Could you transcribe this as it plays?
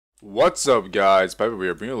What's up, guys? Pypo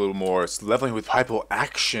here, bringing a little more leveling with Pypo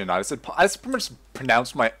action. I just pretty much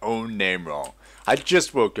pronounced my own name wrong. I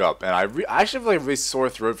just woke up, and I actually have like a really sore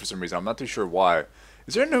throat for some reason. I'm not too sure why.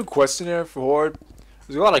 Is there no quest in there for Horde?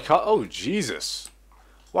 There's a lot of oh, Jesus.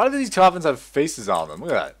 Why do these coffins have faces on them?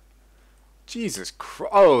 Look at that. Jesus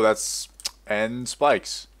Christ. Oh, that's... And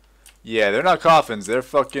spikes. Yeah, they're not coffins. They're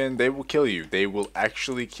fucking... They will kill you. They will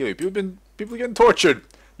actually kill you. People are getting tortured.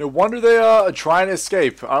 No wonder they are trying to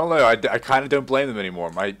escape. I don't know. I kind of don't blame them anymore.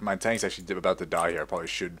 My tank's actually about to die here. I probably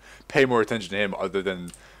should pay more attention to him other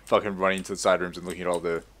than fucking running to the side rooms and looking at all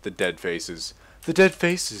the dead faces. The dead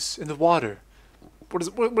faces in the water. What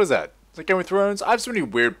is that? Is that Game of Thrones? I have so many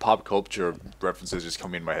weird pop culture references just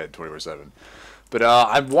coming in my head 24/7. But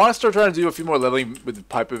I want to start trying to do a few more leveling with the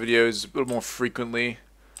Pypo videos a little more frequently.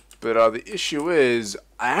 But the issue is,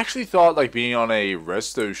 I actually thought like being on a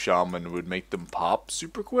resto shaman would make them pop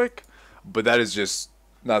super quick, but that is just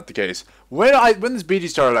not the case. When this BG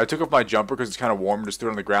started, I took off my jumper because it's kind of warm, just threw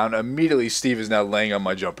it on the ground. Immediately, Steve is now laying on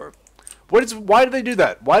my jumper. Why did they do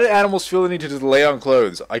that? Why do animals feel the need to just lay on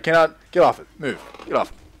clothes? I cannot get off it. Move. Get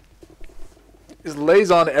off. It just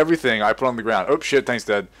lays on everything I put on the ground. Oh shit, tank's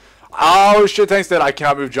dead. Oh shit, tank's dead. I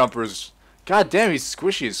cannot move jumpers. God damn, he's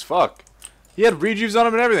squishy as fuck. He had rejuves on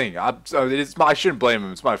him and everything. I shouldn't blame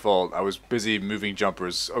him. It's my fault. I was busy moving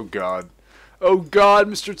jumpers. Oh god. Oh god,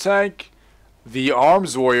 Mr. Tank. The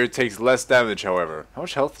arms warrior takes less damage, however. How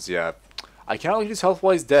much health does he have? I cannot look at his health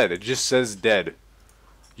while he's dead. It just says dead.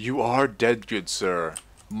 You are dead, good sir.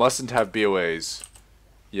 Mustn't have BOAs.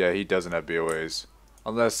 Yeah, he doesn't have BOAs.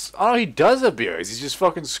 Unless... Oh, he does have BOAs. He's just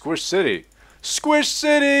fucking Squish City. Squish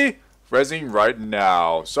City! Rezzing right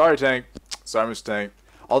now. Sorry, Tank. Sorry, Mr. Tank.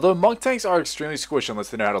 Although monk tanks are extremely squishy unless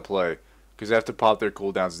they know how to play, because they have to pop their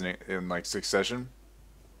cooldowns in like succession.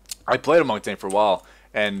 I played a monk tank for a while,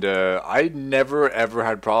 and I never ever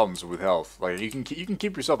had problems with health. Like you can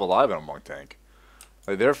keep yourself alive in a monk tank.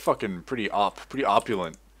 Like they're fucking pretty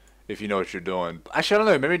opulent if you know what you're doing. Actually, I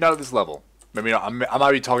don't know. Maybe not at this level. Maybe not, I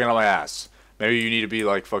might be talking on my ass. Maybe you need to be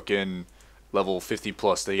like fucking level 50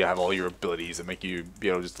 plus that you have all your abilities that make you be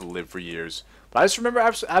able just to live for years. But I just remember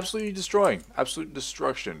absolutely destroying. Absolute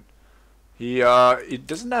destruction. He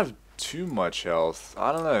doesn't have too much health.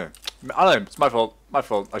 I don't know. It's my fault. My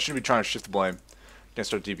fault. I shouldn't be trying to shift the blame. Can't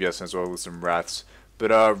start DPS as well with some wraths.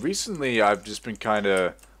 But recently I've just been kind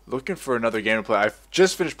of looking for another game to play. I've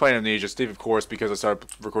just finished playing Amnesia. Steve, of course, because I started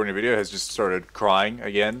recording a video, has just started crying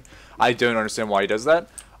again. I don't understand why he does that.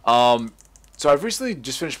 So I've recently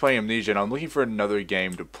just finished playing Amnesia, and I'm looking for another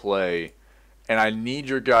game to play. And I need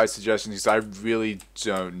your guys' suggestions because I really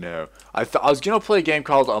don't know. I was gonna play a game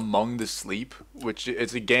called Among the Sleep, which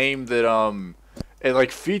it's a game that it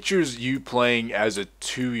like features you playing as a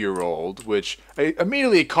 2-year-old, which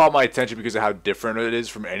immediately caught my attention because of how different it is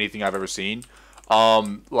from anything I've ever seen.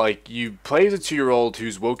 Like you play as a 2-year-old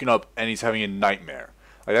who's woken up and he's having a nightmare.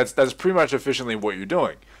 Like that's pretty much efficiently what you're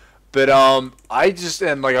doing. But I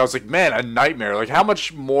was like, man, a nightmare. Like, how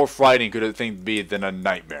much more frightening could a thing be than a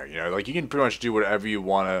nightmare? You know, like you can pretty much do whatever you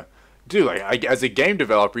want to do. Like, as a game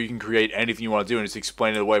developer, you can create anything you want to do and just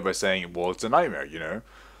explain it away by saying, well, it's a nightmare. You know.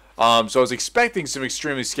 So I was expecting some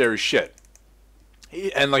extremely scary shit.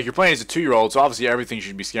 And like you're playing as a 2-year-old, so obviously everything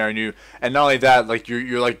should be scaring you. And not only that, like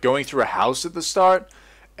you're like going through a house at the start.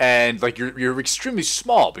 And like you're extremely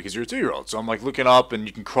small because you're a 2-year-old. So I'm like looking up and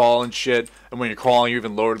you can crawl and shit. And when you're crawling, you're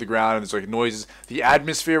even lower to the ground and there's like noises. The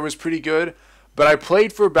atmosphere was pretty good. But I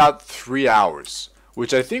played for about 3 hours,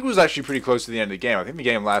 which I think was actually pretty close to the end of the game. I think the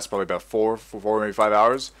game lasts probably about four maybe 5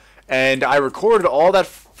 hours. And I recorded all that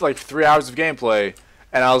like 3 hours of gameplay.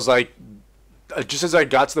 And I was like, just as I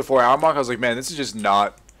got to the 4-hour mark, I was like, man, this is just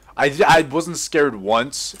not... I wasn't scared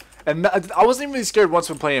once. And I wasn't even really scared once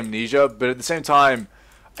when playing Amnesia. But at the same time...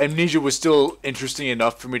 Amnesia was still interesting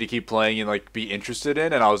enough for me to keep playing and like be interested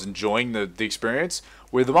in, and I was enjoying the experience.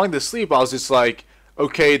 With Among the Sleep, I was just like,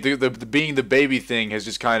 okay, the being the baby thing has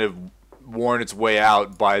just kind of worn its way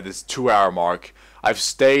out by this 2-hour mark. I've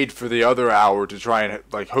stayed for the other hour to try and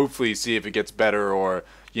like hopefully see if it gets better or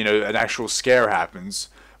you know an actual scare happens.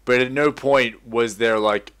 But at no point was there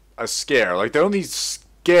like a scare. Like the only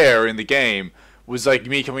scare in the game was like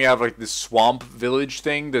me coming out of like this swamp village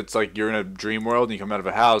thing that's like you're in a dream world and you come out of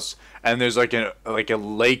a house and there's like a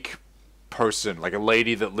lake person, like a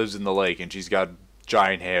lady that lives in the lake and she's got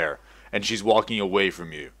giant hair and she's walking away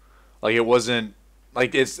from you. Like it wasn't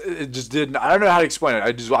like it just didn't. I don't know how to explain it.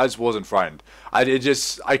 I just wasn't frightened. I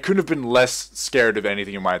couldn't have been less scared of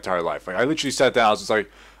anything in my entire life. Like I literally sat down. I was just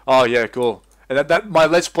like, oh yeah, cool. And that my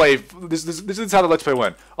let's play. This is how the let's play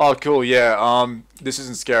went. Oh cool, yeah. This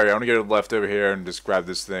isn't scary. I want to get left over here and just grab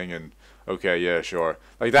this thing and Okay, yeah, sure.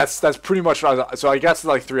 Like that's pretty much what so I got to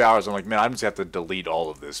like 3 hours. I'm like, man, I'm just have to delete all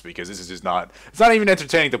of this because this is just not. It's not even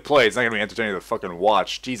entertaining to play. It's not gonna be entertaining to fucking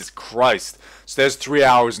watch. Jesus Christ. So there's 3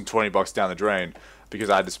 hours and $20 down the drain because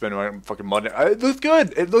I had to spend my fucking money. It looked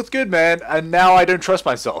good. It looked good, man. And now I don't trust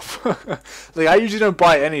myself. Like I usually don't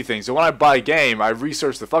buy anything. So when I buy a game, I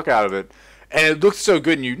research the fuck out of it, and it looked so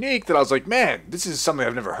good and unique that I was like, man, this is something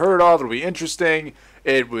I've never heard of. It'll be interesting.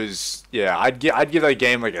 It was, yeah, I'd give that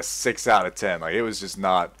game like a 6 out of 10. Like it was just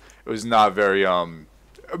not, it was not very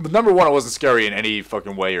number one, it wasn't scary in any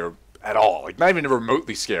fucking way or at all. Like not even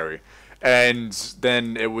remotely scary. And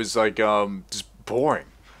then it was like just boring.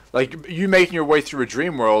 Like you making your way through a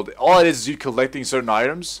dream world, all it is you collecting certain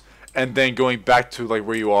items and then going back to like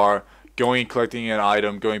where you are, going and collecting an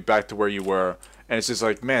item, going back to where you were, and it's just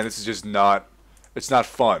like, man, this is just not. It's not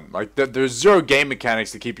fun. Like there's zero game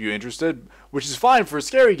mechanics to keep you interested, which is fine for a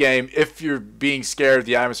scary game if you're being scared,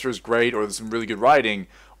 the atmosphere is great, or there's some really good writing.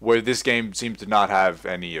 Where this game seems to not have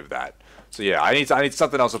any of that. So yeah, I need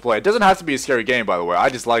something else to play. It doesn't have to be a scary game, by the way.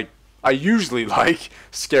 I usually like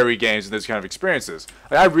scary games and those kind of experiences.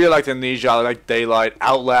 Like, I really liked Amnesia. I liked Daylight.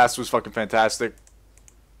 Outlast was fucking fantastic.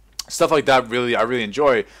 Stuff like that, I really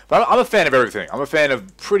enjoy. But I'm a fan of everything. I'm a fan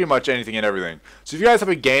of pretty much anything and everything. So if you guys have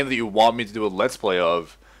a game that you want me to do a Let's Play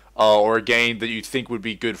of, or a game that you think would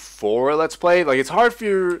be good for a Let's Play, like it's hard for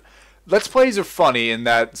your... Let's Plays are funny in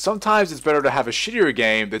that sometimes it's better to have a shittier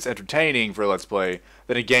game that's entertaining for a Let's Play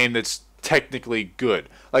than a game that's technically good.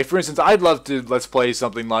 Like, for instance, I'd love to Let's Play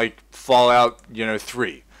something like Fallout,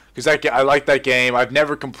 3. Because I like that game. I've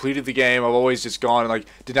never completed the game. I've always just gone and, like,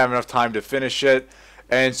 didn't have enough time to finish it.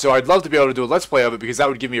 And so I'd love to be able to do a Let's Play of it because that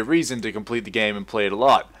would give me a reason to complete the game and play it a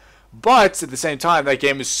lot. But, at the same time, that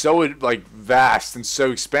game is so, like, vast and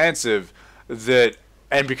so expansive that...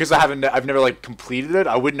 And because I've never like completed it,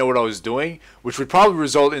 I wouldn't know what I was doing, which would probably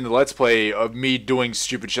result in the Let's Play of me doing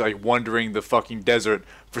stupid shit like wandering the fucking desert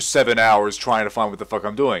for 7 hours trying to find what the fuck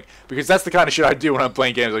I'm doing. Because that's the kind of shit I do when I'm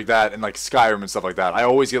playing games like that and like Skyrim and stuff like that. I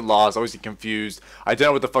always get lost, I always get confused. I don't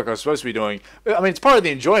know what the fuck I was supposed to be doing. I mean, it's part of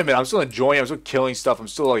the enjoyment. I'm still enjoying it. I'm still killing stuff. I'm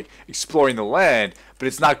still like exploring the land, but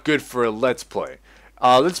it's not good for a Let's Play.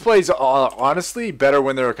 Let's Plays are honestly better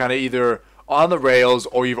when they're kind of either on the rails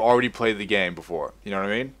or you've already played the game before. You know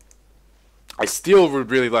what I mean? I still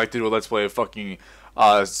would really like to do a Let's Play of fucking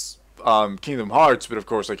Kingdom Hearts, but of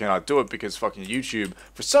course I cannot do it because fucking YouTube,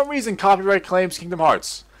 for some reason, copyright claims Kingdom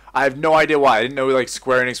Hearts. I have no idea why. I didn't know like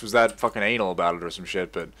Square Enix was that fucking anal about it or some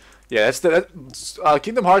shit, but yeah,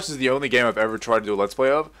 Kingdom Hearts is the only game I've ever tried to do a Let's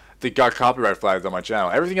Play of that got copyright flagged on my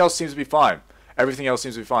channel. Everything else seems to be fine. Everything else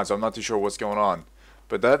seems to be fine, so I'm not too sure what's going on.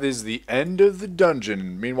 But that is the end of the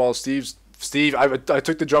dungeon. Meanwhile, Steve, I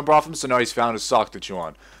took the jumper off him, so now he's found a sock to chew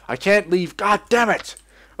on. I can't leave. God damn it!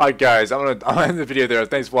 Alright, guys, I'm gonna end the video there.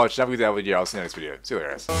 Thanks for watching. Have a good day. Have a good year. I'll see you next video. See you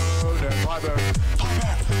later, guys. Pypo,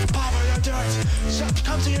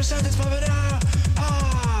 come to your sentence, Pypo now!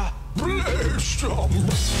 Ah!